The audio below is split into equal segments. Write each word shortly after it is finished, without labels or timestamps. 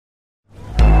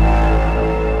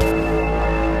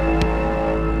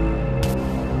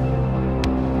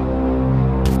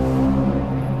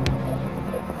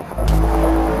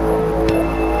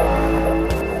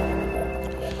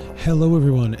Hello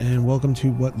everyone, and welcome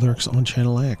to What Lurks on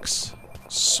Channel X.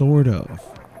 Sort of.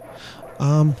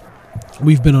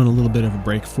 We've been on a little bit of a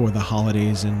break for the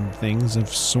holidays and things of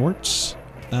sorts.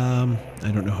 I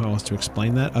don't know how else to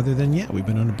explain that other than, yeah, we've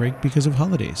been on a break because of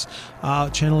holidays.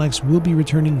 Channel X will be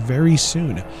returning very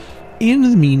soon. In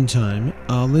the meantime,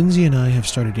 Lindsay and I have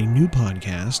started a new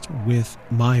podcast with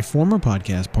my former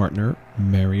podcast partner,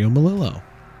 Mario Malillo.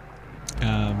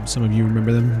 Some of you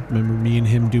remember me and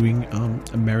him doing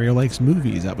Mario Likes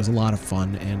Movies. That was a lot of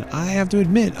fun, and I have to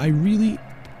admit, I really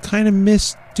kind of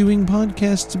miss doing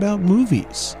podcasts about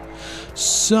movies.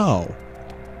 So,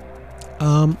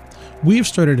 we have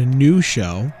started a new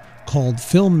show called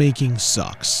Filmmaking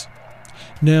Sucks.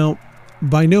 Now,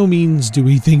 by no means do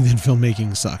we think that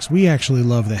filmmaking sucks. We actually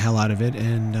love the hell out of it,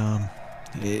 and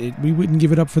we wouldn't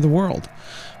give it up for the world.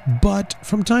 But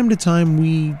from time to time,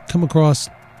 we come across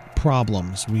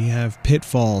problems. We have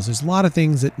pitfalls. There's a lot of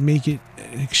things that make it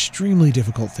an extremely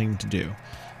difficult thing to do.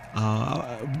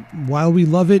 While we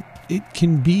love it, it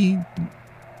can be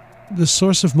the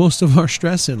source of most of our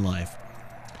stress in life.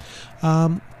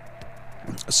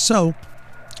 So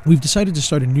we've decided to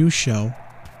start a new show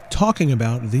talking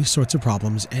about these sorts of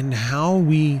problems and how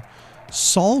we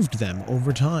solved them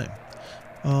over time.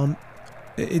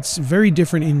 It's very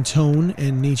different in tone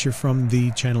and nature from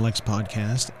the Channel X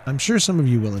podcast. I'm sure some of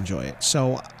you will enjoy it.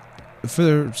 So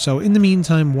in the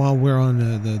meantime, while we're on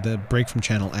the break from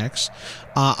Channel X,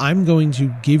 I'm going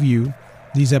to give you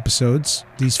these episodes,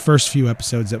 these first few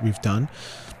episodes that we've done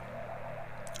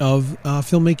of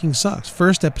Filmmaking Sucks.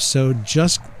 First episode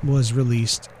just was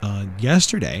released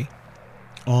yesterday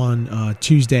on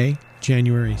Tuesday,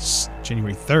 January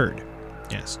 3rd.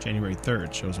 Yes, January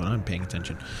 3rd shows when I'm paying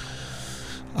attention.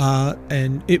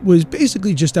 And it was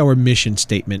basically just our mission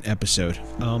statement episode.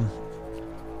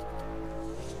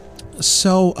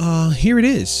 So here it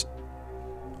is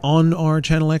on our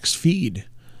Channel X feed.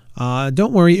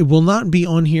 Don't worry, it will not be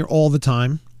on here all the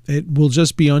time. It will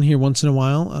just be on here once in a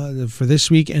while for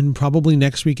this week and probably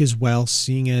next week as well,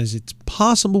 seeing as it's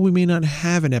possible we may not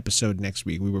have an episode next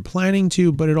week. We were planning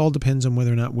to, but it all depends on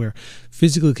whether or not we're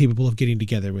physically capable of getting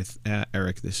together with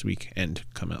Eric this week and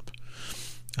come up.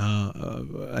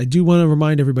 I do want to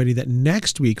remind everybody that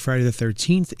next week, Friday the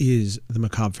 13th, is the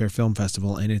Macabre Fair Film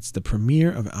Festival, and it's the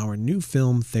premiere of our new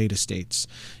film, Theta States.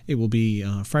 It will be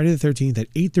Friday the 13th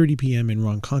at 8:30 p.m. in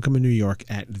Ronkonkoma, New York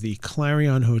at the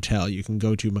Clarion Hotel. You can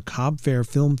go to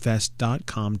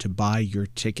macabrefairfilmfest.com to buy your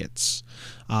tickets.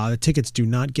 The tickets do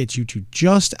not get you to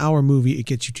just our movie, it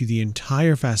gets you to the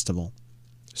entire festival.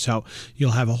 So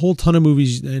you'll have a whole ton of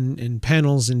movies and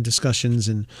panels and discussions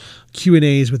and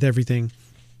Q&As with everything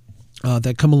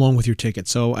that come along with your ticket.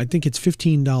 So I think it's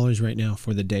 $15 right now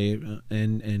for the day,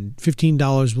 and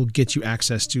 $15 will get you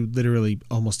access to literally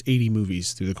almost 80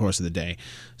 movies through the course of the day.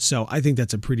 So I think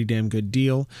that's a pretty damn good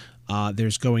deal.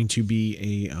 There's going to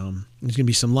be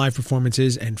some live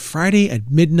performances, and Friday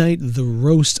at midnight, the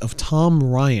roast of Tom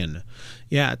Ryan.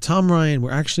 Yeah, Tom Ryan,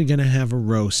 we're actually going to have a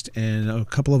roast, and a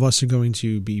couple of us are going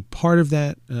to be part of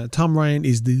that. Tom Ryan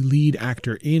is the lead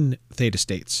actor in Theta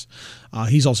States.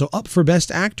 He's also up for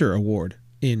Best Actor award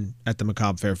at the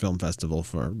Macabre Fair Film Festival.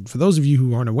 For those of you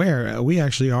who aren't aware, we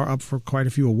actually are up for quite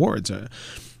a few awards.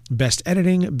 Best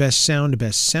Editing, Best Sound,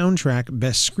 Best Soundtrack,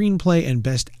 Best Screenplay, and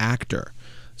Best Actor.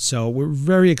 So we're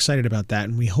very excited about that,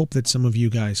 and we hope that some of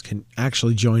you guys can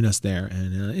actually join us there.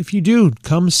 And if you do,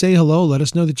 come say hello. Let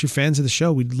us know that you're fans of the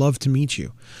show. We'd love to meet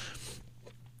you.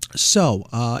 So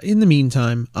in the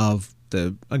meantime, while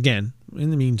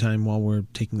we're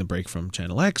taking the break from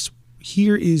Channel X,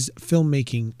 here is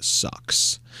Filmmaking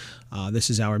Sucks. This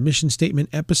is our mission statement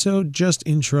episode, just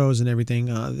intros and everything.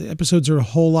 The episodes are a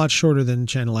whole lot shorter than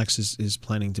Channel X is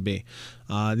planning to be.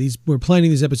 We're planning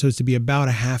these episodes to be about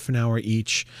a half an hour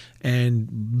each, and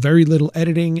very little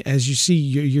editing. As you see,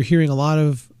 you're hearing a lot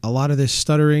of this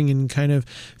stuttering and kind of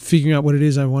figuring out what it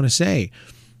is I want to say.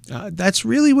 That's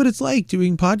really what it's like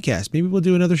doing podcasts. Maybe we'll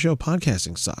do another show,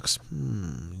 Podcasting Sucks.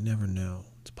 You never know.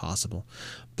 It's possible.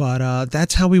 But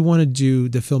that's how we want to do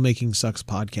the Filmmaking Sucks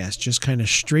podcast. Just kind of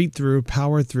straight through,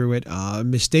 power through it,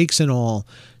 mistakes and all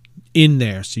in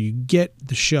there. So you get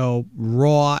the show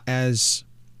raw as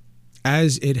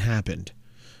it happened.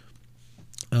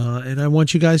 And I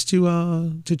want you guys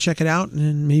to check it out,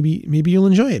 and maybe you'll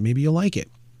enjoy it. Maybe you'll like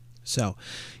it. So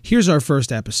here's our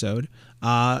first episode.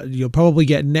 You'll probably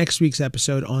get next week's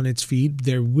episode on its feed.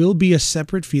 There will be a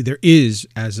separate feed. There is,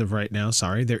 as of right now,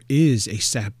 there is a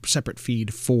separate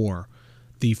feed for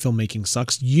the Filmmaking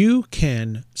Sucks. You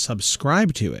can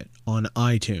subscribe to it on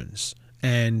iTunes,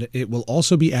 and it will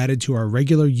also be added to our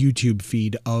regular YouTube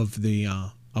feed of the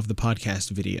of the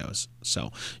podcast videos.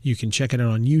 So you can check it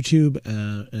out on YouTube,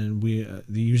 and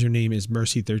the username is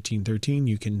Mercy1313.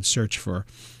 You can search for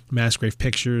Massgrave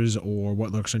Pictures or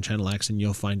What Lurks on Channel X, and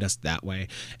you'll find us that way.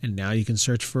 And now you can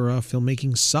search for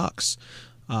Filmmaking Sucks.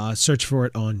 Search for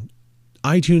it on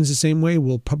iTunes the same way.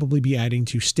 We'll probably be adding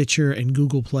to Stitcher and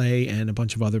Google Play and a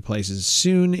bunch of other places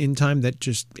soon in time. That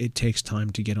just, it takes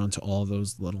time to get onto all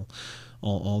those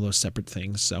all those separate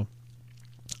things. So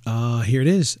here it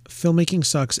is. Filmmaking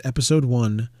Sucks, Episode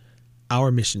 1,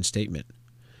 Our Mission Statement.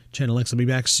 Channel X will be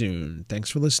back soon. Thanks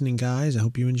for listening, guys. I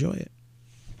hope you enjoy it.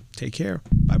 Take care.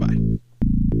 Bye-bye.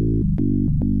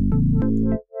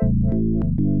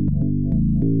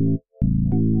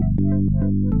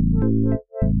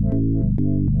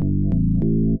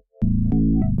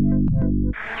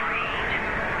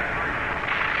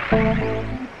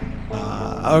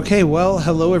 Okay, well,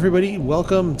 hello everybody.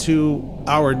 Welcome to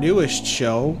our newest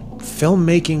show,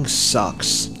 Filmmaking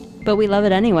Sucks. But we love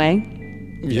it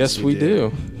anyway. Yes, we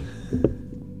do.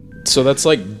 So that's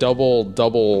like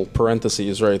double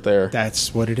parentheses right there.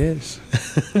 That's what it is.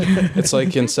 It's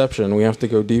like Inception. We have to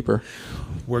go deeper.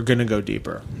 We're going to go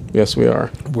deeper. Yes, we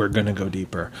are. We're going to go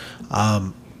deeper.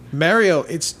 Mario,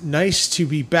 it's nice to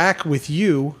be back with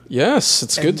you. Yes,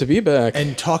 it's good to be back.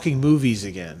 And talking movies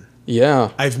again. Yeah.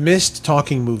 I've missed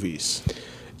talking movies.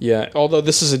 Yeah, although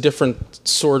this is a different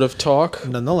sort of talk.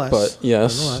 Nonetheless. But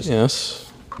yes.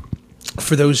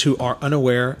 For those who are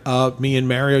unaware, me and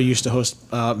Mario used to host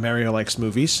Mario Likes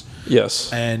Movies.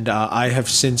 Yes. And I have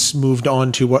since moved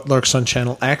on to What Lurks on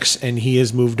Channel X, and he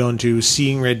has moved on to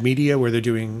Seeing Red Media, where they're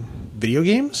doing video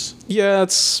games? Yeah,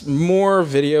 it's more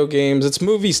video games. It's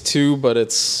movies too, but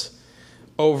it's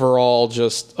overall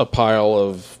just a pile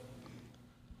of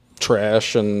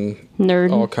trash and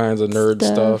all kinds of nerd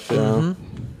stuff. Yeah.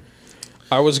 Mm-hmm.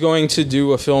 I was going to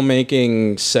do a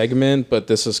filmmaking segment, but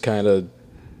this is kind of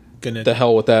the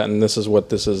hell with that, and this is what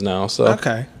this is now. So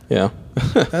okay, yeah,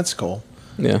 that's cool.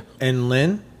 Yeah. And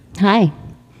Lynn, hi.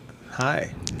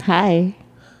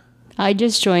 I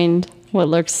just joined What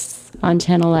Lurks on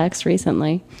Channel X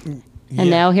recently, and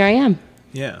now here I am.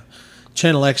 Yeah,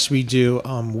 Channel X. We do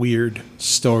weird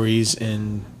stories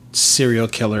and serial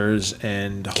killers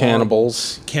and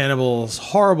cannibals,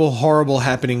 horrible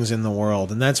happenings in the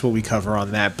world, and that's what we cover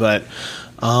on that. But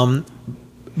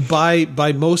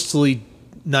by mostly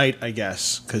night, I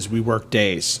guess, because we work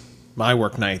days. I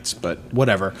work nights, but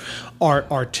whatever.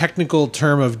 Our technical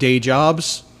term of day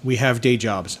jobs, we have day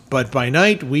jobs, but by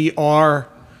night we are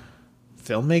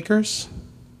filmmakers.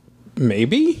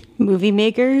 Maybe movie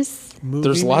makers.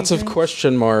 There's lots of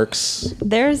question marks.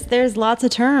 There's lots of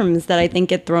terms that I think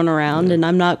get thrown around, and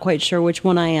I'm not quite sure which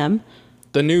one I am.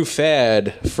 The new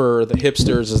fad for the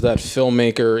hipsters is that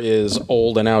filmmaker is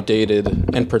old and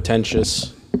outdated and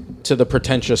pretentious to the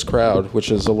pretentious crowd, which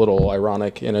is a little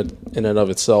ironic in and of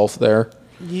itself there.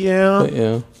 Yeah. But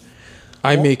yeah.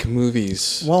 I make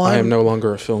movies. Well, I am no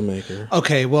longer a filmmaker.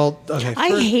 Okay, okay.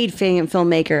 I hate being a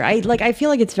filmmaker. I feel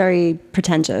like it's very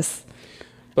pretentious.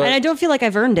 But, and I don't feel like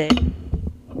I've earned it.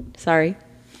 Sorry.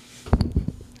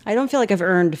 I don't feel like I've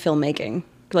earned filmmaking,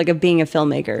 like of being a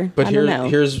filmmaker. But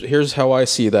here's how I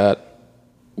see that.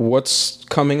 What's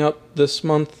coming up this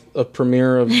month? A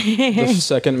premiere of the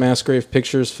second Massgrave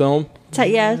Pictures film?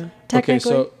 Yeah,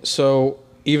 technically. Okay, so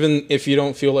even if you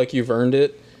don't feel like you've earned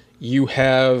it, you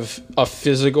have a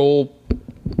physical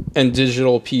and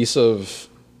digital piece of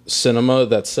cinema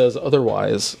that says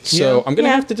otherwise. So I'm going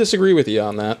to have to disagree with you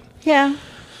on that. Yeah.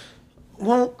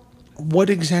 Well, what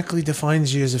exactly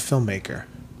defines you as a filmmaker?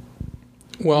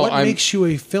 Well, what makes you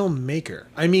a filmmaker?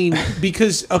 I mean,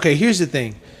 because, okay, here's the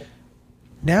thing.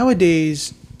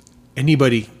 Nowadays,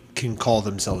 anybody can call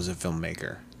themselves a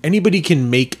filmmaker. Anybody can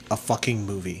make a fucking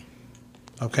movie.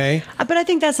 Okay? But I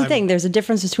think that's the thing. There's a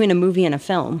difference between a movie and a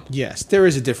film. Yes, there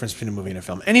is a difference between a movie and a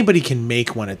film. Anybody can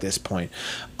make one at this point.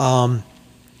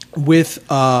 With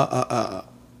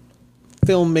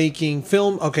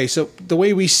filmmaking, okay, so the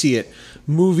way we see it,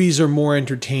 movies are more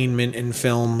entertainment and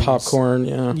film popcorn.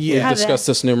 Yeah. We've discussed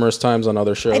this numerous times on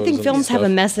other shows. I think films have a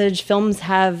message. Films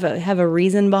have a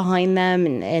reason behind them,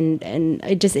 and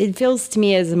it feels to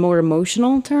me as a more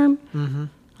emotional term. Mm-hmm.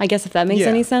 I guess if that makes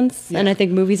any sense. Yeah. And I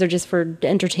think movies are just for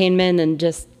entertainment and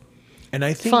just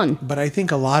fun. But I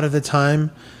think a lot of the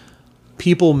time,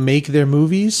 people make their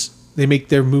movies. They make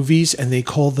their movies and they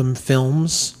call them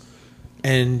films,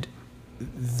 and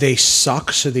they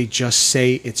suck, so they just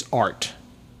say it's art.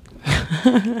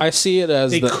 I see it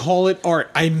as they call it art.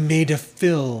 I made a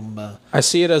film. I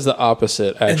see it as the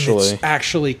opposite, actually. And it's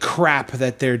actually crap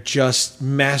that they're just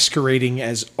masquerading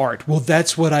as art. Well,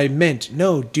 that's what I meant.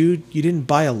 No, dude, you didn't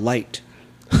buy a light.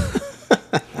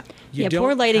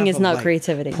 Poor lighting is not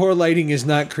creativity. Poor lighting is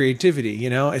not creativity. You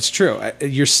know, it's true.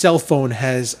 Your cell phone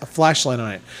has a flashlight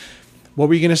on it. What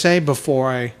were you going to say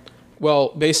before I... Well,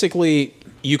 basically,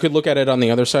 you could look at it on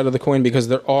the other side of the coin, because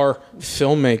there are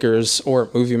filmmakers or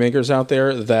movie makers out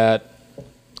there that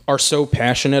are so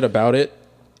passionate about it.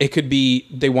 It could be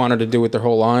they wanted to do it their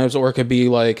whole lives, or it could be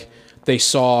like they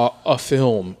saw a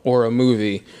film or a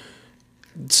movie.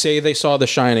 Say they saw The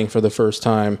Shining for the first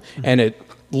time, and it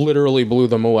literally blew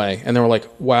them away, and they were like,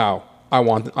 "Wow, I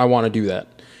want to do that."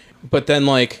 But then,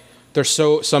 like,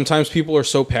 sometimes people are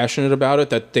so passionate about it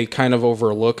that they kind of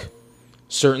overlook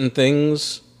certain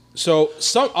things. So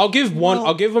I'll give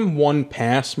them one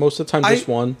pass most of the time, just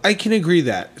one. I can agree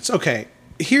that it's okay.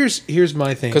 Here's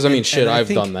my thing. Because I've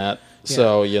done that. Yeah.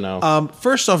 So, you know.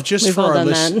 First off, just for our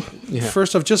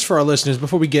listeners,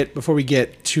 before we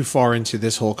get too far into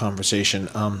this whole conversation,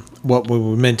 what we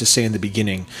were meant to say in the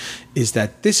beginning is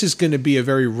that this is going to be a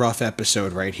very rough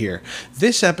episode right here.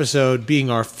 This episode being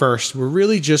our first, we're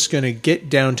really just going to get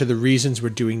down to the reasons we're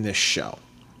doing this show.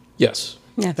 Yes.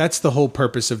 Yeah. That's the whole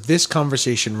purpose of this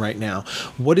conversation right now.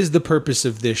 What is the purpose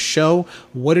of this show?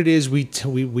 What it is we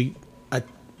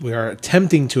are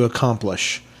attempting to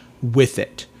accomplish with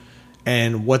it,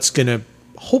 and what's going to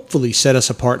hopefully set us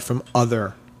apart from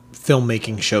other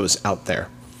filmmaking shows out there.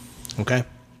 Okay?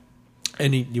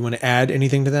 You want to add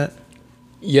anything to that?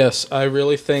 Yes, I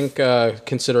really think,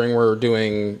 considering we're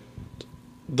doing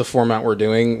the format we're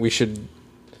doing, we should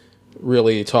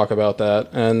really talk about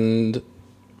that. And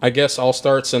I guess I'll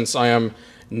start, since I am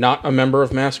not a member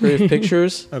of Masquerade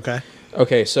Pictures.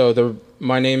 Okay, so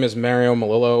my name is Mario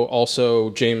Melillo. Also,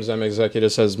 James M.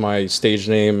 Executus as my stage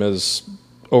name is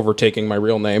overtaking my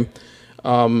real name.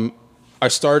 I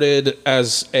started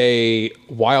as a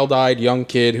wild-eyed young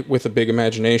kid with a big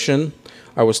imagination.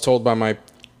 I was told by my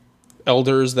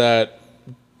elders that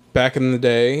back in the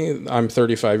day, I'm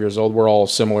 35 years old, we're all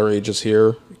similar ages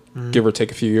here, give or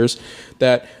take a few years,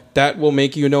 that will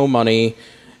make you no money.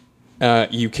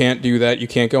 You can't do that. You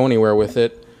can't go anywhere with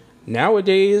it.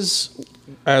 Nowadays,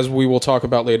 as we will talk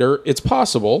about later, it's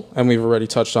possible, and we've already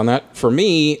touched on that. For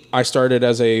me, I started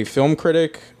as a film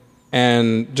critic,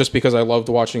 and just because I loved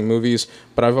watching movies,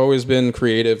 but I've always been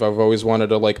creative. I've always wanted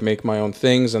to make my own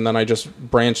things, and then I just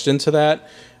branched into that.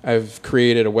 I've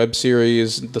created a web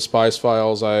series, The Spies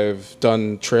Files. I've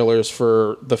done trailers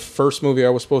for the first movie I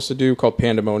was supposed to do called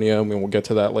Pandemonium, and we'll get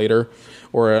to that later,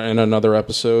 or in another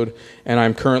episode. And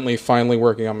I'm currently finally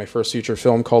working on my first feature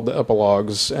film called The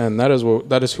Epilogues, and that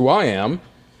is who I am.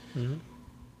 Mm-hmm.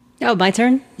 Oh, my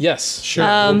turn? Yes, sure.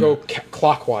 We'll go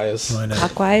clockwise.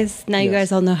 Clockwise? Now you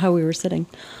guys all know how we were sitting.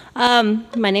 My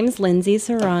name is Lindsay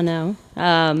Serrano.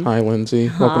 Hi, Lindsay.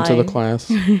 Hi. Welcome to the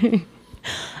class.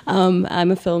 I'm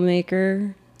a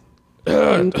filmmaker.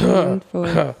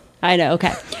 I know,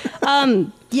 okay.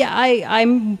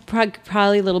 I'm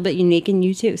probably a little bit unique in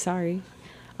you too, sorry.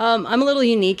 I'm a little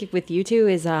unique with you two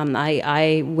is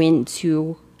I went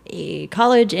to a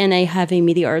college and I have a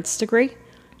media arts degree.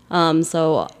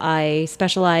 So I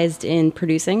specialized in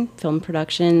producing, film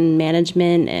production,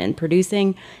 management, and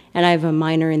producing, and I have a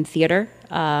minor in theater.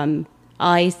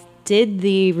 I did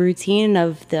the routine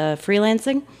of the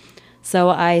freelancing. So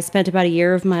I spent about a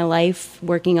year of my life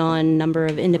working on a number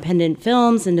of independent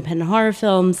films, independent horror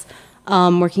films,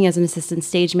 working as an assistant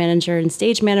stage manager and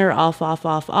stage manager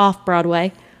off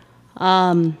Broadway.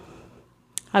 I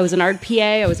was an art PA,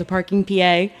 I was a parking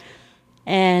PA.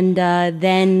 And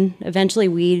then eventually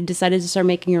we decided to start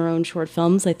making our own short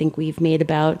films. I think we've made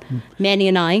about Manny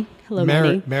and I. Hello,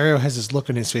 Manny. Mario has this look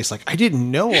in his face like, I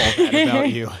didn't know all that about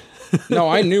you. No,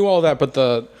 I knew all that, but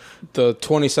the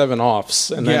 27 offs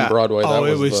and then Broadway.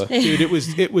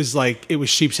 It was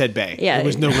Sheepshead Bay. Yeah, it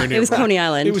was nowhere near. It was Coney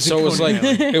Island.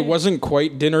 It wasn't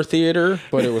quite dinner theater,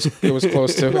 but it was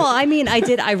close to. Well, I mean,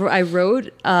 I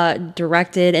wrote,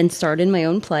 directed, and starred in my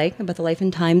own play about the life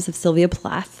and times of Sylvia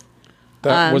Plath.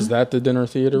 Was that the dinner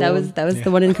theater? That was the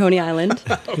one in Coney Island.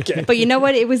 Okay, but you know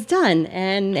what? It was done,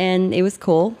 and it was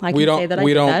cool. We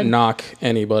don't knock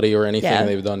anybody or anything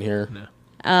they've done here.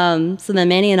 No. So then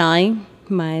Manny and I,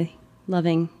 my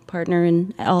loving partner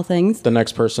in all things. The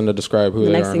next person to describe who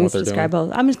they are and what they're doing.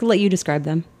 I'm just gonna let you describe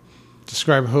them.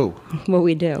 Describe who? What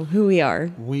we do, who we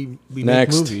are. We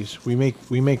make movies. We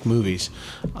make movies.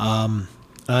 I'm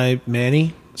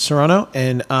Manny Serrano,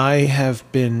 and I have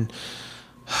been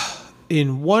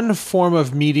in one form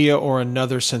of media or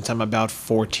another since I'm about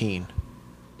 14.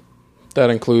 That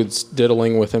includes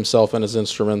diddling with himself and his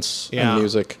instruments and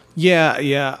music. Yeah.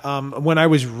 When I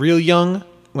was real young,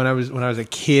 when I was a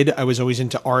kid, I was always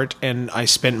into art, and I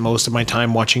spent most of my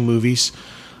time watching movies.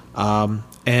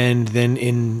 And then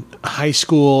in high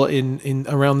school, in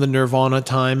around the Nirvana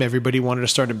time, everybody wanted to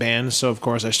start a band. So, of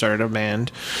course, I started a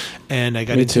band. And I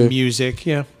got into music.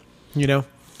 Yeah,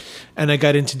 And I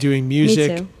got into doing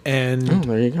music. Me too. And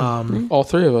there you go. All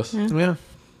three of us. Yeah.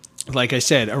 Like I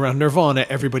said, around Nirvana,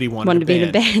 everybody wanted to be in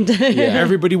a band. Yeah.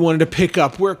 Everybody wanted to pick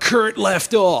up where Kurt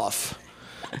left off.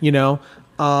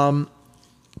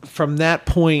 From that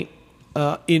point,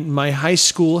 in my high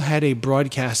school had a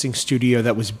broadcasting studio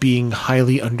that was being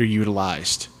highly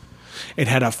underutilized. It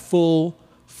had a full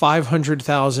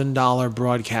 $500,000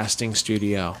 broadcasting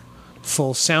studio,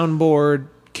 full soundboard,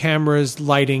 cameras,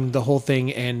 lighting, the whole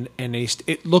thing, and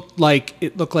it looked like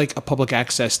a public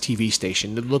access TV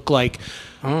station. It looked like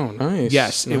nice.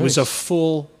 Yes, nice. It was a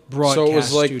full broadcast. So it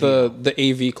was like studio.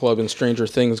 the AV Club in Stranger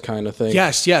Things kind of thing.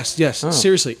 Yes. Oh.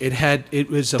 Seriously, it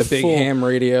was the big ham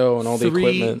radio and all the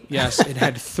equipment. Yes, it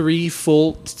had 3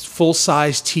 full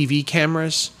size TV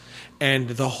cameras and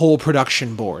the whole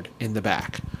production board in the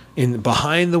back,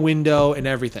 behind the window and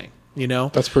everything.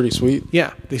 That's pretty sweet.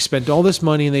 Yeah, they spent all this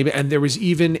money, and there was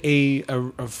even a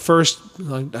first.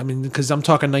 Because I'm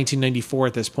talking 1994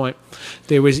 at this point,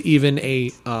 there was even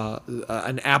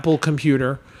an Apple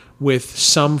computer with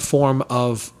some form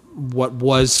of what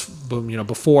was,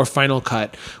 before Final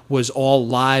Cut was all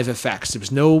live effects. There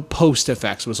was no post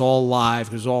effects. It was all live.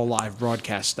 It was all live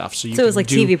broadcast stuff. So it was like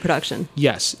TV production.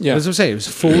 Yes. Yeah. As I was saying, it was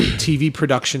a full TV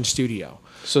production studio.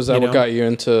 So is that what got you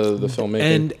into the filmmaking?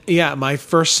 And yeah, my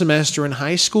first semester in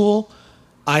high school,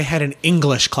 I had an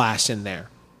English class in there.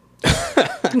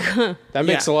 That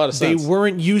makes a lot of sense. They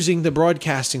weren't using the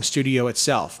broadcasting studio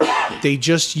itself. They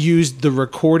just used the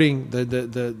recording,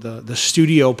 the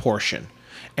studio portion,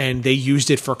 and they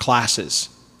used it for classes,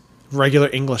 regular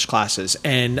English classes.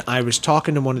 And I was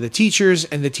talking to one of the teachers,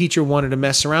 and the teacher wanted to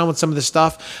mess around with some of the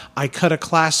stuff. I cut a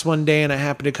class one day, and I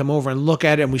happened to come over and look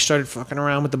at it, and we started fucking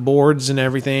around with the boards and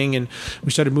everything, and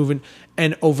we started moving.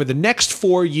 And over the next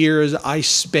 4 years, I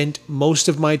spent most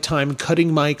of my time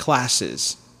cutting my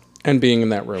classes. And being in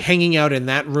that room. Hanging out in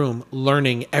that room,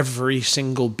 learning every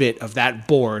single bit of that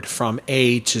board from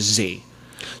A to Z.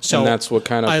 So and that's what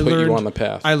kind of put you on the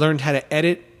path. I learned how to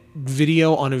edit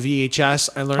video on a VHS.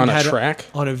 I learned on how a track?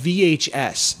 On a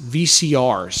VHS,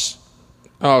 VCRs.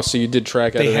 Oh, so you did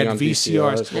track editing they had on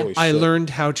VCRs. Holy I shit. learned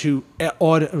how to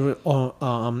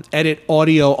edit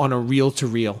audio on a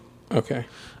reel-to-reel.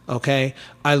 Okay.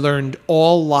 I learned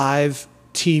all live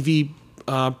TV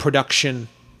production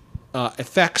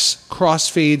effects,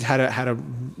 crossfade, how to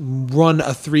run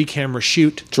a 3-camera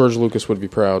shoot. George Lucas would be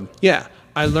proud. Yeah.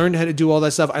 I learned how to do all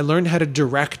that stuff. I learned how to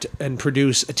direct and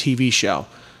produce a TV show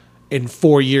in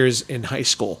 4 years in high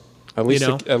school. At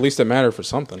least it mattered for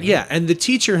something. Yeah, and the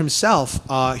teacher himself,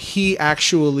 he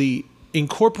actually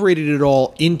incorporated it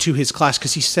all into his class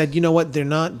because he said, you know what, they're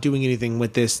not doing anything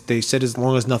with this. They said as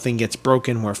long as nothing gets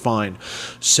broken, we're fine.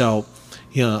 So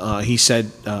he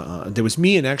said there was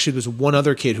me, and actually there was one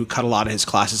other kid who cut a lot of his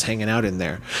classes hanging out in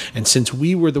there. And since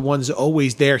we were the ones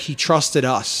always there, he trusted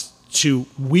us.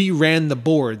 We ran the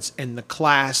boards, and the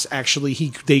class actually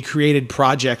they created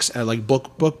projects like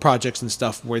book projects and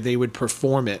stuff where they would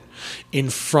perform it in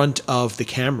front of the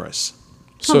cameras.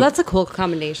 So that's a cool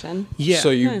combination. Yeah. So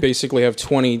you basically have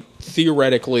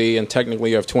theoretically and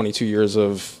technically you have 22 years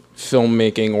of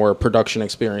filmmaking or production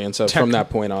experience from that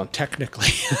point on. Technically.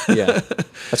 Yeah.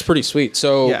 That's pretty sweet.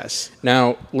 So yes.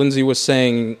 Now Lindsay was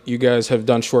saying you guys have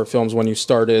done short films when you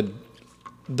started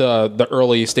the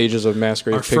early stages of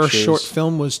Masquerade Pictures.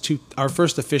 Our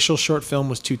first official short film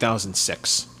was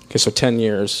 2006. Okay, so 10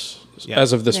 years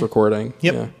as of this recording.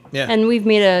 Yep. Yeah. And we've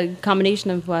made a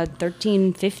combination of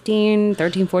 13, 14,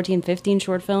 15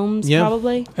 short films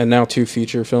probably. And now 2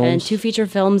 feature films. And 2 feature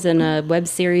films and a web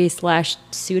series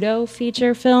 / pseudo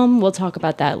feature film. We'll talk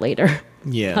about that later.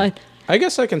 Yeah. I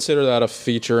guess I consider that a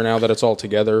feature now that it's all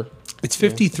together. It's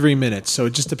 53 minutes, so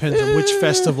it just depends on which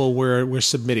festival we're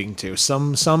submitting to.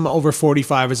 Some over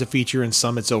 45 as a feature, and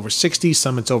some it's over 60,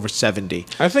 some it's over 70.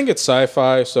 I think it's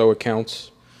sci-fi, so it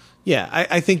counts. Yeah,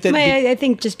 I think that... I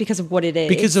think just because of what it is.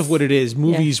 Because of what it is,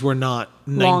 movies were not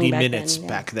 90 minutes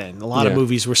back then. A lot of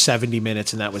movies were 70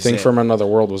 minutes, and that was it. Thing from Another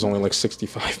World was only like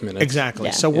 65 minutes. Exactly.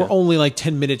 Yeah. So we're only like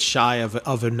 10 minutes shy of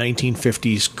a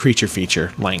 1950s creature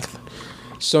feature length.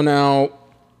 So now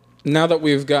that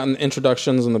we've gotten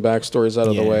introductions and the backstories out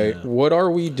of the way, what are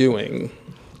we doing?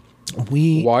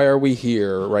 Why are we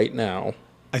here right now?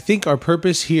 I think our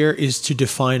purpose here is to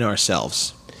define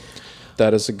ourselves.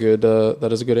 That is a good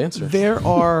answer. There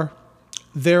are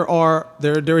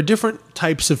different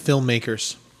types of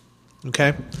filmmakers.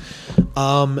 Okay,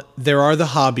 there are the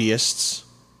hobbyists,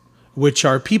 which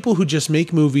are people who just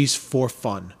make movies for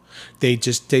fun. They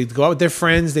go out with their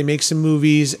friends, they make some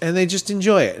movies, and they just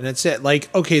enjoy it, and that's it.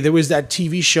 Like, okay, there was that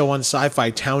TV show on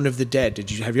Sci-Fi, Town of the Dead.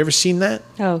 Have you ever seen that?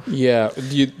 Oh, yeah,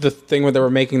 the thing where they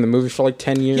were making the movie for like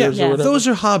 10 years or whatever. Those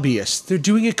are hobbyists. They're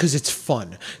doing it because it's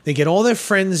fun. They get all their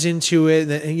friends into it,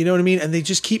 and you know what I mean. And they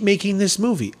just keep making this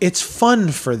movie. It's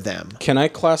fun for them. Can I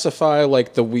classify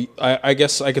like I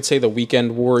guess I could say the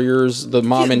weekend warriors, the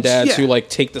mom and dads who like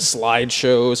take the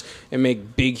slideshows and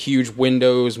make big, huge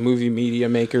Windows movie media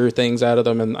maker things out of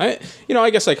them, and I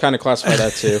guess I kind of classify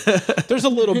that too. There's a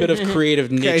little bit of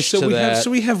creative niche to that. So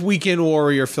we have weekend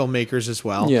warrior filmmakers as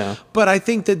well. Yeah, but I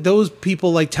think that those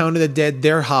people like Town of the Dead,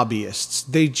 they're hobbyists.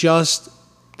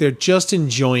 They're just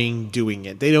enjoying doing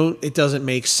it. It doesn't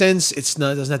make sense. It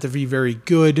doesn't have to be very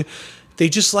good. They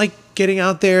just like getting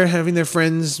out there, having their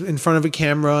friends in front of a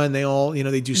camera, and they all,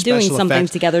 they do special effects. Doing something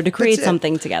together to create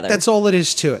something together. That's all it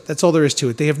is to it. That's all there is to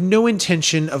it. They have no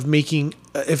intention of making,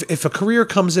 if a career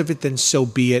comes of it, then so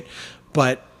be it.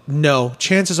 But no,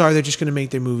 chances are they're just going to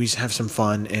make their movies, have some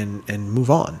fun, and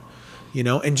move on,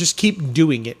 and just keep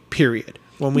doing it, period.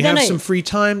 When we have some free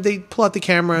time, they pull out the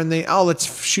camera and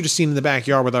let's shoot a scene in the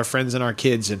backyard with our friends and our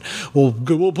kids, and we'll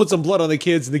put some blood on the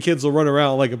kids, and the kids will run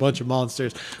around like a bunch of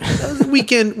monsters.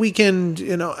 Weekend,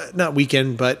 not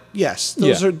weekend, but yes,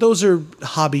 those are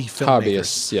hobby filmmakers.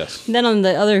 Hobbyists, yes. Then on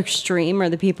the other extreme are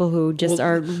the people who just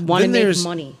want to make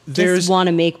money. Just want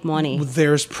to make money.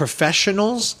 There's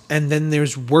professionals, and then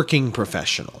there's working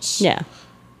professionals. Yeah.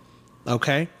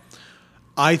 Okay.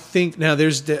 I think now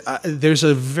there's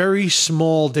a very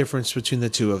small difference between the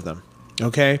two of them.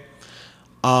 Okay,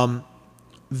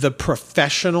 the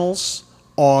professionals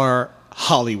are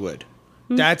Hollywood.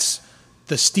 That's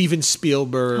the Steven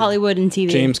Spielberg, Hollywood and TV.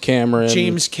 James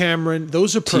Cameron.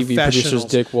 Those are TV professionals. producers,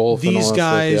 Dick Wolf. These and all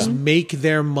guys that stuff, make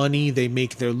their money. They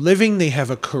make their living. They have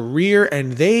a career,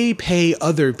 and they pay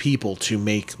other people to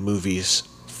make movies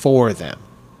for them.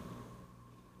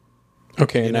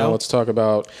 Okay, now let's talk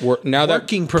about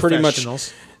working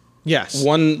professionals. Yes.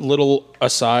 One little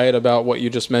aside about what you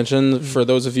just mentioned, for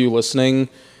those of you listening,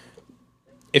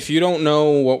 if you don't know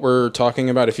what we're talking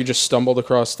about, if you just stumbled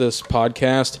across this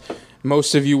podcast,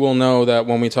 most of you will know that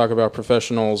when we talk about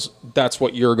professionals, that's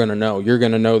what you're going to know. You're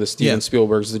going to know the Steven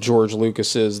Spielbergs, the George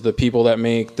Lucases, the people that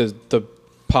make the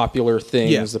popular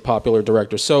things, the popular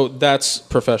directors. So that's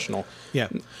professional. Yeah.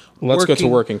 Let's go to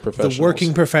working professionals. The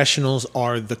working professionals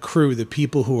are the crew, the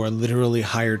people who are literally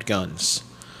hired guns.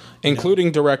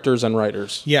 Including directors and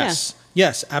writers. Yes. Yeah.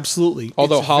 Yes, absolutely.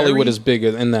 Although Hollywood is big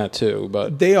in that too.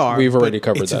 But they are. We've already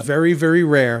covered that. It's very, very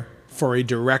rare for a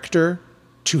director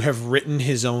to have written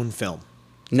his own film.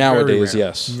 Nowadays,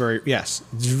 yes.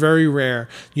 It's very rare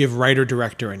you have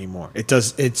writer-director anymore.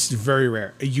 It's very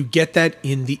rare. You get that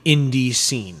in the indie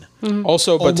scene. Mm-hmm.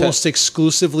 Also, but almost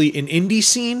exclusively in indie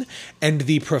scene and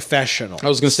the professional. I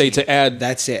was going to say, to add,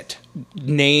 that's it.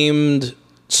 Named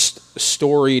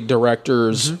story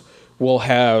directors will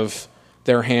have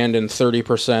their hand in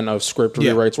 30% of script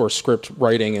rewrites or script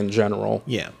writing in general.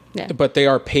 Yeah. But they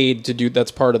are paid to do.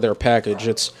 That's part of their package.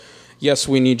 It's, yes,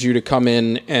 we need you to come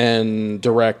in and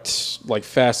direct like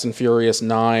Fast and Furious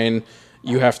 9.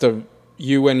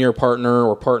 You and your partner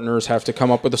or partners have to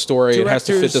come up with a story. It has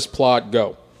to fit this plot.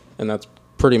 Go. And that's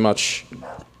pretty much.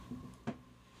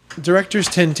 Directors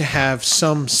tend to have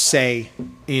some say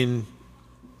in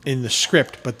the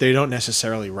script, but they don't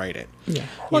necessarily write it. Yeah.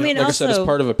 Well, like I said, it's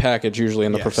part of a package usually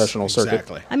in the professional circuit.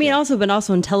 Exactly. I mean,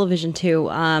 also in television too.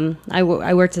 I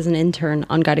worked as an intern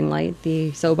on Guiding Light,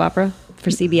 the soap opera for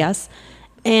CBS,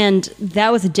 and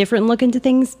that was a different look into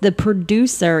things. The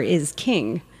producer is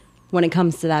king when it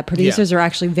comes to that. Producers are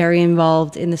actually very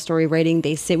involved in the story writing.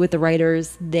 They sit with the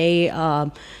writers. They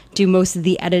do most of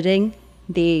the editing.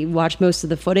 They watch most of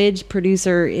the footage.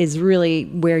 Producer is really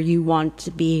where you want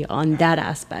to be on that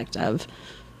aspect of,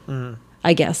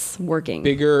 I guess, working.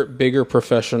 Bigger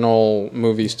professional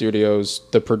movie studios,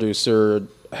 the producer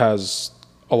has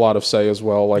a lot of say as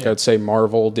well. Like I'd say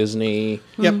Marvel, Disney,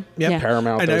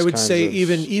 Paramount. And I would say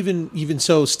even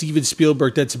so, Steven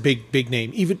Spielberg, that's a big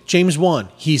name. Even James Wan,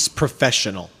 he's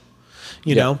professional.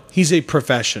 You know, he's a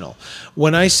professional.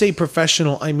 When I say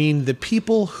professional, I mean the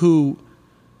people who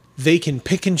they can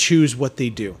pick and choose what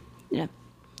they do. Yeah.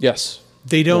 Yes.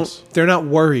 They don't. Yes. They're not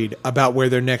worried about where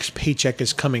their next paycheck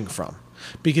is coming from,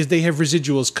 because they have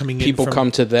residuals coming in. People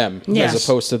come to them as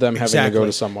opposed to them having to go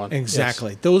to someone.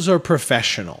 Exactly. Yes. Those are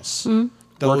professionals. Mm-hmm.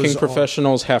 Working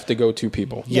professionals have to go to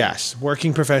people. Yes.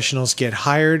 Working professionals get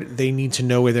hired. They need to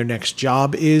know where their next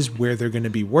job is, where they're going to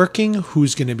be working,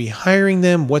 who's going to be hiring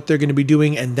them, what they're going to be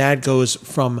doing, and that goes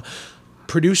from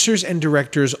producers and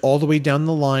directors all the way down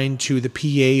the line to the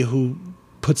PA who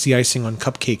puts the icing on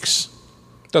cupcakes.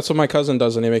 That's what my cousin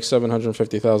does, and he makes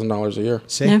 $750,000 a year.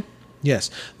 See? Yeah. Yes.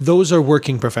 Those are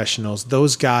working professionals.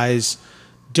 Those guys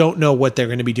don't know what they're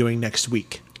going to be doing next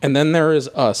week. And then there is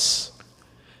us,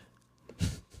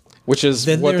 which is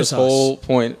what this whole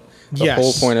point, the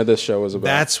whole point of this show is about.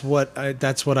 That's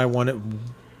what I wanted.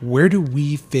 Where do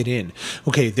we fit in?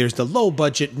 Okay, there's the low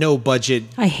budget, no budget.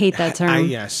 I hate that term.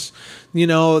 Yes. You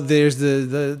know, there's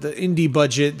the indie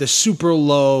budget, the super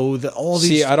low, all these.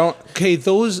 See, I don't. Okay,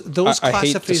 those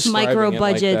classifications, micro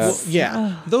budgets.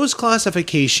 Those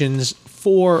classifications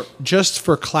for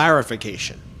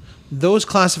clarification. Those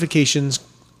classifications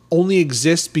only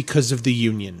exist because of the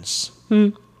unions.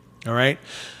 All right.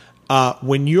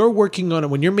 When you're working on it,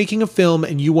 when you're making a film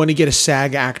and you want to get a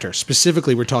SAG actor,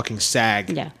 specifically, we're talking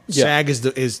SAG. Yeah. SAG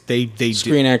is they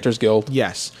Screen Actors Guild.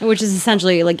 Yes. Which is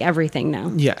essentially like everything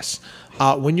now. Yes.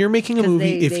 When you're making a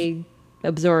movie, they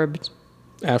absorbed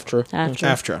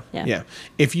AFTRA. Yeah.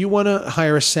 If you want to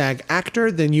hire a SAG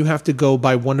actor, then you have to go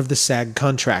by one of the SAG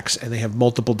contracts, and they have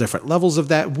multiple different levels of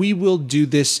that. We will do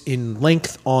this in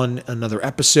length on another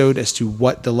episode as to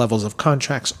what the levels of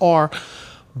contracts are.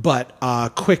 But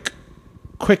quick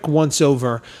once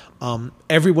over,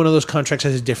 every one of those contracts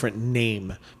has a different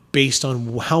name based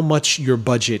on how much your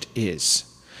budget is.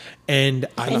 And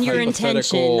your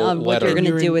intention on what you're going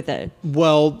to do with it.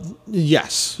 Well,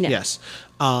 yes.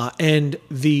 And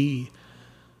the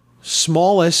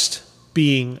smallest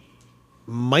being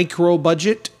micro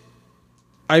budget,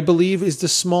 I believe, is the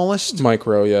smallest.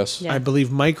 Micro, yes. Yeah. I believe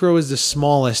micro is the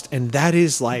smallest, and that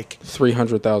is like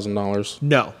 $300,000.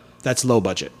 No, that's low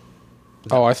budget.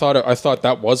 Oh, I thought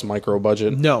that was micro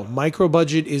budget. No, micro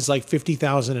budget is like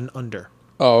 50,000 and under.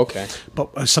 Oh, okay.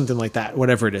 But something like that,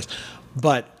 whatever it is.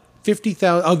 But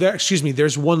 50,000. Oh,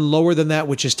 there's one lower than that,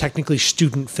 which is technically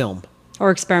student film or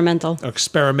experimental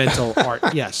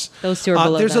art. Yes, those two are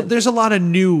below that. There's a lot of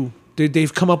new.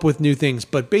 They've come up with new things,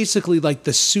 but basically, like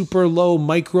the super low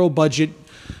micro budget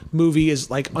movie is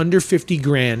like under 50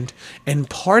 grand, and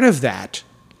part of that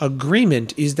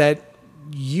agreement is that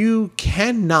you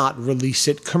cannot release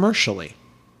it commercially.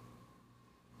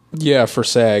 Yeah, for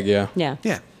SAG, yeah.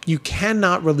 You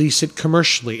cannot release it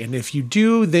commercially, and if you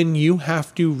do, then you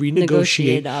have to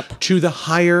renegotiate up to the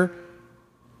higher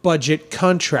budget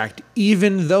contract,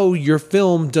 even though your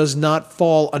film does not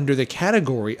fall under the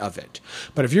category of it.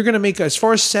 But if you're going to make, as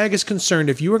far as SAG is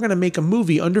concerned, if you are going to make a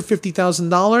movie under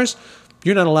 $50,000,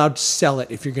 you're not allowed to sell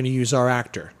it if you're going to use our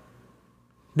actor.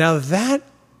 Now that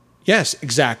Yes,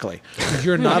 exactly.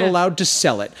 You're not allowed to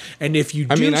sell it, and if you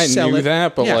do sell it, I knew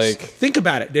that, but think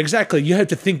about it. Exactly, you have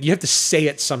to think. You have to say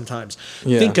it sometimes.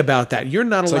 Yeah. Think about that. You're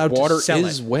not allowed to sell it. Water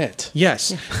is wet.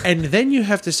 Yes, and then you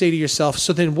have to say to yourself,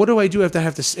 so then what do I do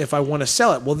if I want to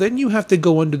sell it? Well, then you have to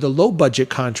go under the low budget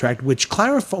contract, which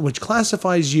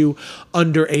classifies you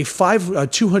under a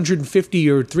 $250,000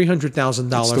 or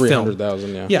 $300,000 film.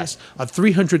 $300,000, yeah. Yes, a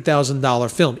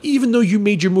 $300,000 film. Even though you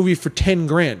made your movie for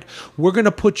 $10,000, we're going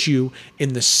to put you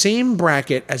in the same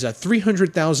bracket as a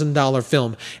 $300,000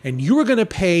 film, and you are going to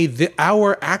pay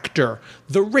our actor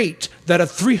the rate that a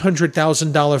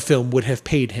 $300,000 film would have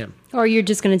paid him. Or you're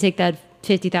just going to take that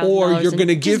 $50,000 or you're going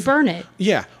to just burn it.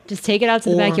 Yeah. Just take it out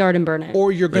to the backyard and burn it.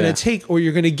 Or you're going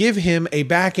to give him a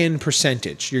back end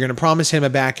percentage. You're going to promise him a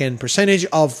back end percentage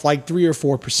of like 3 or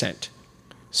 4%.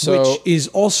 Which is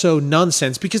also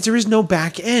nonsense because there is no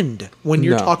back end when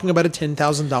you're talking about a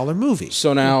 $10,000 movie.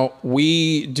 So now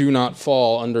we do not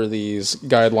fall under these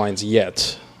guidelines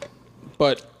yet,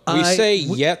 but we say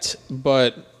yet.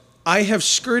 But I've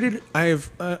skirted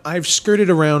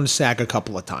around SAG a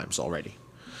couple of times already.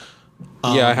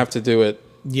 Yeah, I have to do it.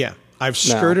 Yeah, I've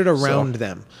skirted around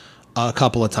them a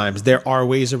couple of times. There are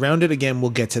ways around it. Again,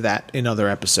 we'll get to that in other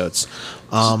episodes.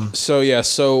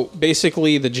 So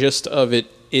basically the gist of it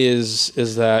is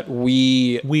that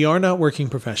we are not working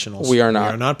professionals. We are not.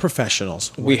 We are not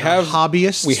professionals. We have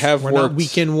hobbyists. We're not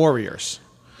weekend warriors.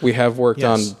 We have worked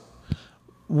on types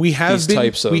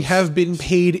of. We have been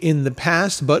paid in the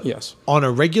past, but on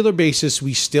a regular basis,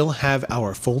 we still have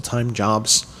our full-time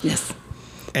jobs. Yes.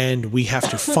 And we have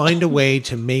to find a way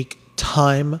to make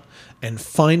time and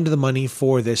find the money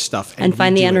for this stuff. And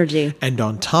find the energy. And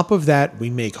on top of that, we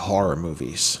make horror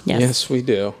movies. Yes, we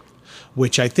do.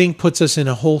 Which I think puts us in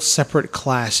a whole separate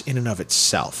class in and of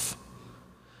itself.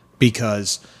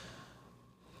 Because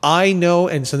I know,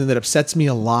 and something that upsets me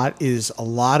a lot, is a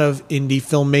lot of indie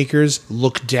filmmakers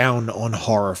look down on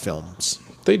horror films.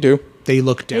 They do. They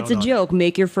look down. It's a joke.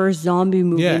 Make your first zombie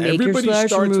movie. Yeah, make your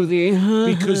slasher movie.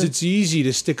 Because it's easy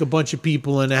to stick a bunch of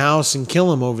people in a house and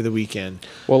kill them over the weekend.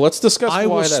 Well, let's discuss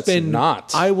why that's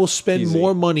not. I will spend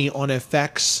more money on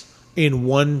effects in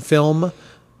one film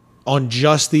on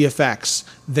just the effects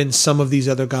than some of these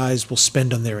other guys will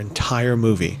spend on their entire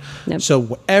movie. Yep.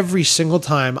 So every single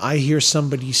time I hear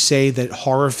somebody say that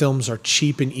horror films are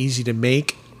cheap and easy to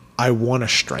make, I want to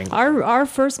strangle. Our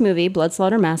first movie, Blood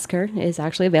Slaughter Massacre, is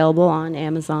actually available on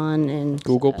Amazon and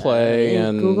Google Play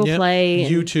and Play,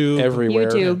 and YouTube,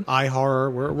 everywhere,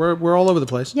 iHorror. We're all over the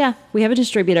place. Yeah, we have a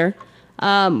distributor,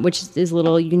 which is a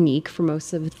little unique for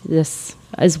most of this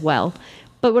as well.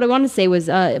 But what I wanted to say was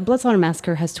Blood Slaughter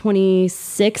Massacre has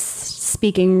 26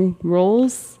 speaking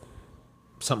roles.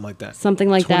 Something like that.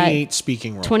 28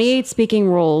 speaking roles. 28 speaking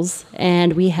roles,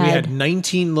 and we had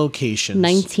 19 locations.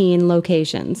 19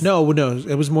 locations. No,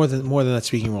 it was more than that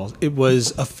speaking roles. It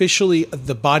was officially,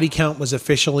 the body count was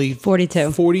officially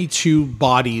 42. 42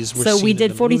 bodies were seen. So we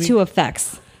did 42 movie.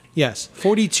 Effects. Yes,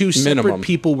 42 separate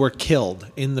people were killed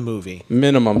in the movie.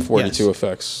 Minimum 42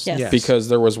 effects. Yes. Because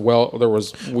there was no.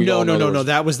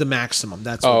 That was the maximum.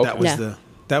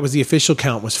 That was the official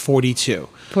count was 42.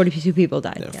 42 people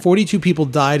died. Yeah. 42 people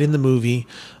died in the movie.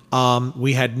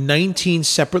 We had 19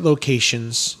 separate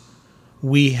locations.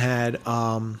 We had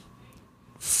 4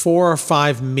 or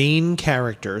 5 main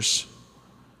characters.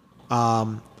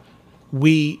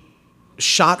 We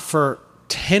shot for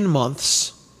 10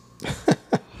 months.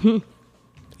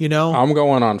 You know, I'm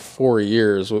going on 4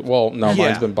 years. Well, no,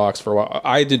 mine's been boxed for a while.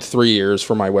 I did 3 years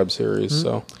for my web series.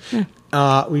 Mm-hmm.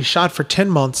 So we shot for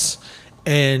 10 months,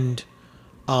 and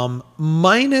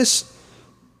minus,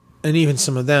 and even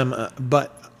some of them,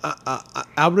 but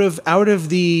out of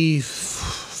the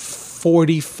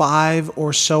 45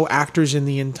 or so actors in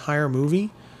the entire movie,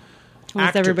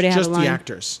 everybody have just a line? The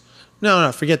actors.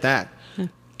 No, forget that.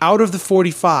 Out of the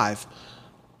 45.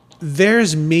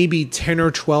 There's maybe 10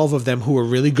 or 12 of them who are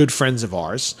really good friends of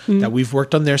ours that we've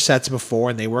worked on their sets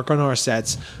before, and they work on our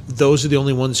sets. Those are the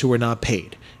only ones who were not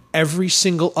paid. Every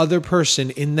single other person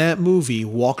in that movie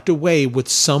walked away with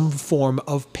some form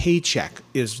of paycheck.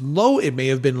 It may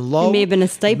have been low. It may have been a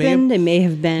stipend. It may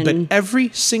have been. But every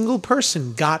single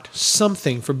person got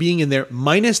something for being in there,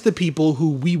 minus the people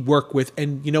who we work with.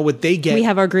 And you know what they get? We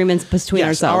have our agreements between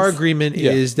ourselves. Our agreement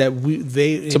is that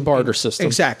it's a barter system.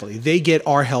 Exactly. They get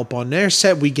our help on their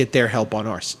set. We get their help on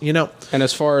ours. You know. And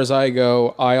as far as I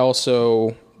go, I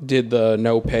also did the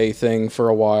no pay thing for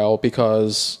a while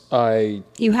because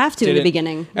you have to in the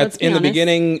beginning. In the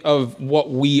beginning of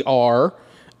what we are,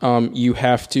 you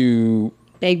have to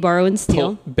beg, borrow, and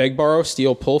steal. Beg, borrow,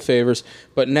 steal, pull favors.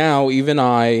 But now even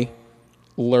I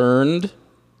learned.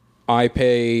 I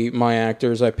pay my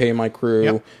actors. I pay my crew.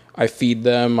 Yep. I feed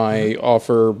them. I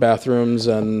offer bathrooms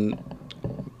and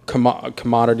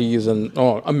commodities and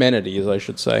amenities, I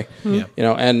should say. Yep. You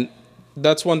know, and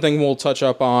that's one thing we'll touch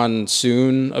up on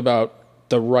soon about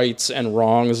the rights and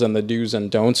wrongs and the do's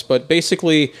and don'ts. But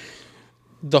basically,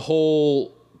 the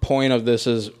whole point of this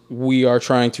is we are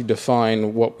trying to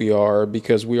define what we are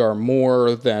because we are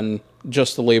more than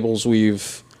just the labels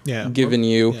we've given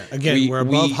you. Yeah. Again, we're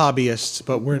above hobbyists,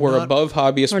 but we're not, above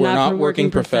hobbyists. We're not working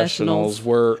professionals.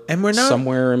 We're not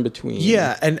somewhere in between.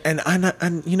 Yeah, and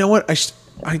you know what?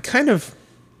 I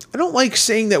don't like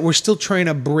saying that we're still trying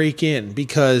to break in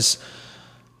because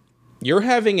you're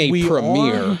having a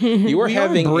premiere. You are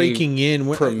having breaking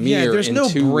in. Premiere. Yeah, there's no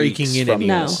breaking in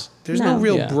anymore. No. There's no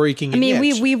real breaking in. I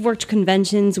mean, we've worked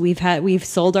conventions. We've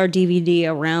sold our DVD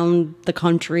around the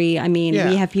country. I mean,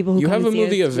 we have people who you come have a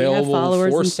movie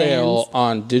available for sale fans.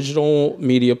 on digital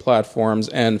media platforms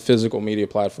and physical media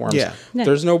platforms. Yeah.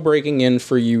 There's no breaking in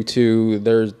for you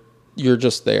two. You're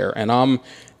just there, and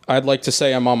I'd like to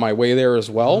say I'm on my way there as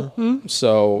well. Mm-hmm.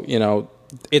 So you know,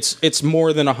 it's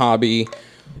more than a hobby.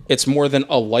 It's more than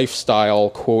a lifestyle,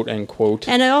 quote unquote.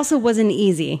 And it also wasn't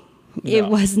easy. No. It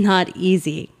was not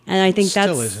easy. And I think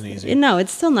still isn't easy. No,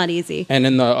 it's still not easy. And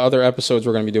in the other episodes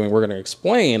we're going to be doing, we're going to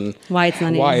explain why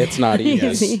it's not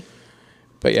easy.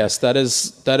 But yes, that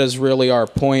is really our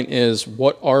point is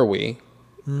what are we?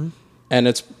 Mm-hmm.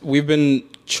 And we've been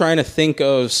trying to think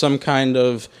of some kind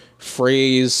of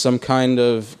phrase, some kind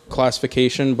of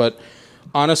classification, but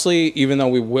honestly, even though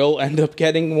we will end up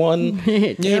getting one,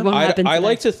 I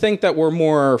like to think that we're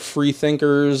more free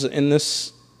thinkers in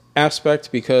this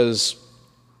aspect because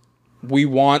we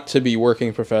want to be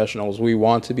working professionals. We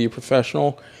want to be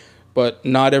professional, but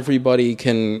not everybody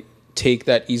can take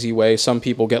that easy way. Some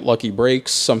people get lucky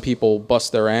breaks. Some people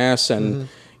bust their ass and,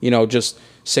 just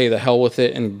say the hell with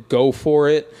it and go for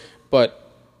it. But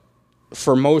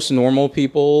for most normal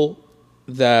people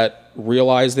that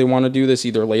realize they want to do this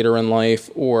either later in life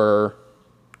or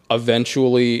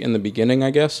eventually in the beginning,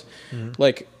 I guess. Mm-hmm.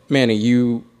 Like, Manny,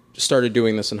 you started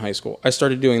doing this in high school. I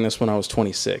started doing this when I was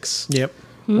 26. Yep.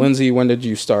 Lindsay, when did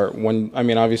you start?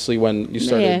 Obviously when you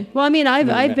started. Yeah. Well, I mean,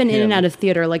 I've been in and out of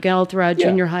theater, like all throughout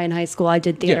junior high and high school. I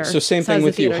did theater. Yeah, so same thing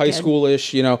with you, high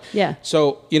school-ish, Yeah.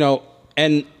 So,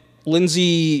 and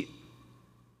Lindsay,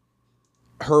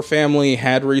 her family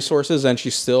had resources, and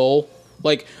she's still,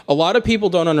 like, a lot of people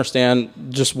don't understand,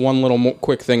 just one little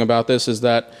quick thing about this is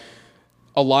that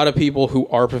a lot of people who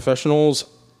are professionals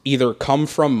either come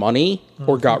from money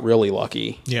or got really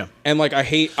lucky. Yeah. And like I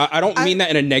don't mean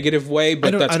that in a negative way,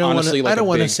 but that's honestly like I don't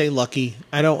want to say lucky.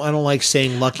 I don't like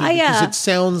saying lucky because it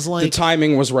sounds like the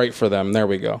timing was right for them. There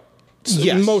we go.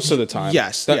 Yes. Most of the time.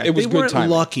 Yes. It was good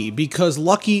timing. Lucky because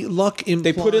luck implies...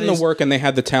 They put in the work and they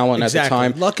had the talent at the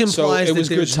time. Luck implies so it was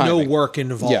that there's no work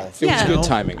involved. Yeah, it was good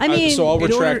timing. I mean, so I'll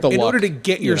retract the luck. In order to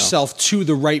get yourself to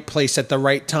the right place at the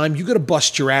right time, you got to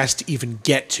bust your ass to even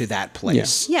get to that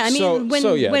place. Yeah, I mean,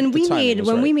 when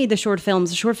we made the short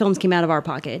films came out of our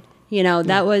pocket.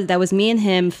 That was me and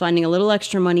him finding a little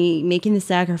extra money, making the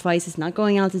sacrifices, not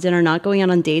going out to dinner, not going out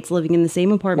on dates, living in the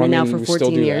same apartment now for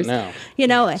 14 years.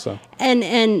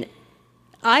 And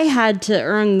I had to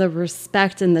earn the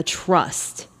respect and the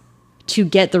trust to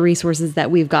get the resources that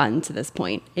we've gotten to this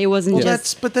point. It wasn't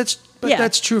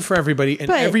that's true for everybody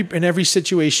in every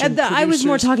situation. I was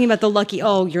more talking about the lucky.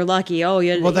 Oh, you're lucky. Oh,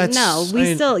 you're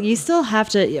you still have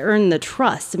to earn the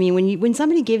trust. I mean, when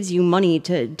somebody gives you money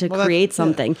to create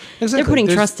something, they're putting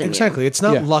trust in you. Exactly. It's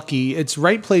not lucky. It's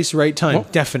right place, right time. Well,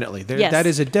 definitely. That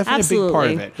is a definite big part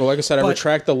of it. Well, like I said, I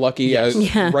retract the lucky as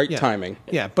right timing.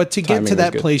 Yeah, but to get to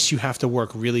that place, you have to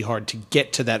work really hard to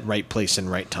get to that right place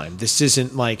and right time. This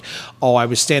isn't like, I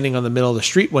was standing on the middle of the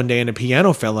street one day and a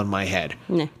piano fell on my head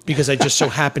because I just so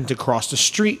happened to cross the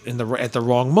street at the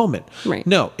wrong moment. Right.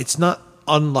 No, it's not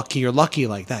unlucky or lucky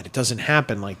like that. It doesn't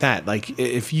happen like that. Like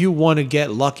if you want to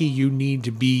get lucky, you need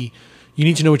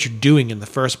to know what you're doing in the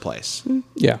first place.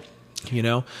 Yeah.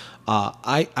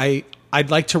 I'd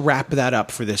like to wrap that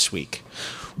up for this week.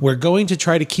 We're going to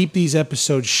try to keep these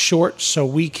episodes short so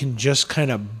we can just kind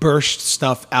of burst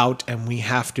stuff out, and we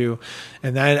have to.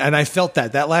 And I felt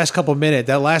that last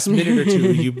minute or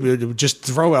two, you just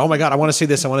throw it. Oh my God, I want to say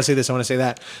this. I want to say this. I want to say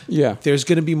that. Yeah. There's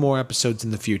going to be more episodes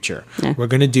in the future. Yeah. We're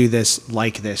going to do this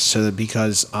like this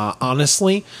because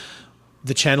honestly,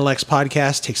 the Channel X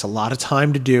podcast takes a lot of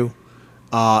time to do.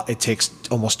 It takes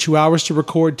almost 2 hours to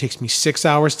record. It takes me 6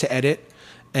 hours to edit.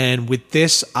 And with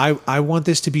this, I want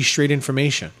this to be straight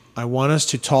information. I want us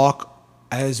to talk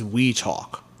as we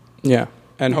talk. Yeah.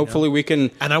 And hopefully we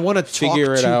can And I want to talk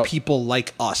to people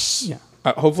like us. Yeah.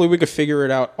 Hopefully we can figure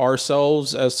it out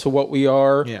ourselves as to what we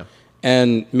are. Yeah.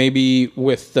 And maybe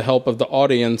with the help of the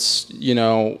audience,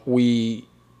 we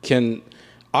can...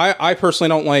 I personally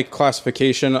don't like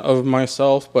classification of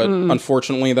myself, but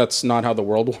unfortunately that's not how the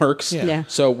world works. Yeah.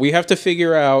 So we have to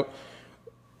figure out...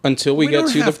 Until we get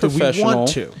to the professional, we want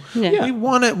to. Yeah.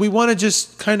 We want to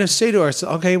just kind of say to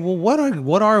ourselves, okay, well, what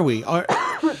are we?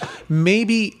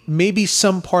 Maybe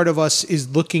some part of us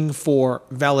is looking for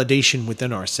validation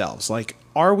within ourselves. Like,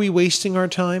 are we wasting our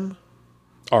time?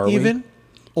 Are we?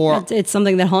 Or it's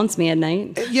something that haunts me at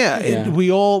night. Yeah.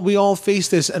 We all face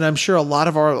this, and I'm sure a lot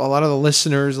of the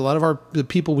listeners, the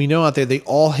people we know out there, they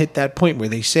all hit that point where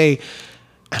they say,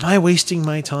 "Am I wasting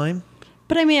my time?"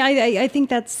 But I mean, I think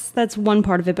that's one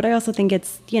part of it. But I also think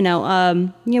it's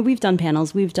we've done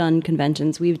panels, we've done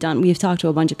conventions, we've talked to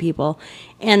a bunch of people,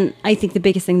 and I think the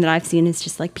biggest thing that I've seen is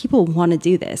just like people want to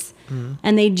do this,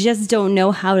 and they just don't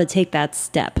know how to take that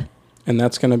step. And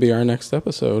that's going to be our next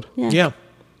episode. Yeah,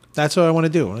 that's what I want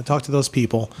to do. I want to talk to those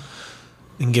people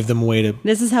and give them a way to.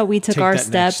 This is how we took our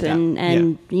step,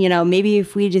 and maybe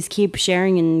if we just keep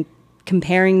sharing and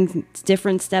comparing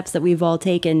different steps that we've all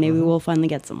taken, maybe we'll finally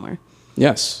get somewhere.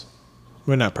 Yes.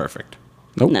 We're not perfect.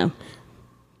 Nope. No.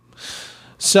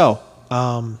 So,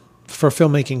 for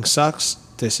Filmmaking Sucks,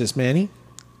 this is Manny.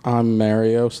 I'm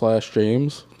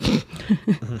Mario/James.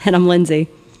 And I'm Lindsay.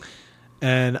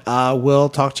 And we'll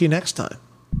talk to you next time.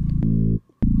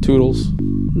 Toodles.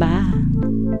 Bye.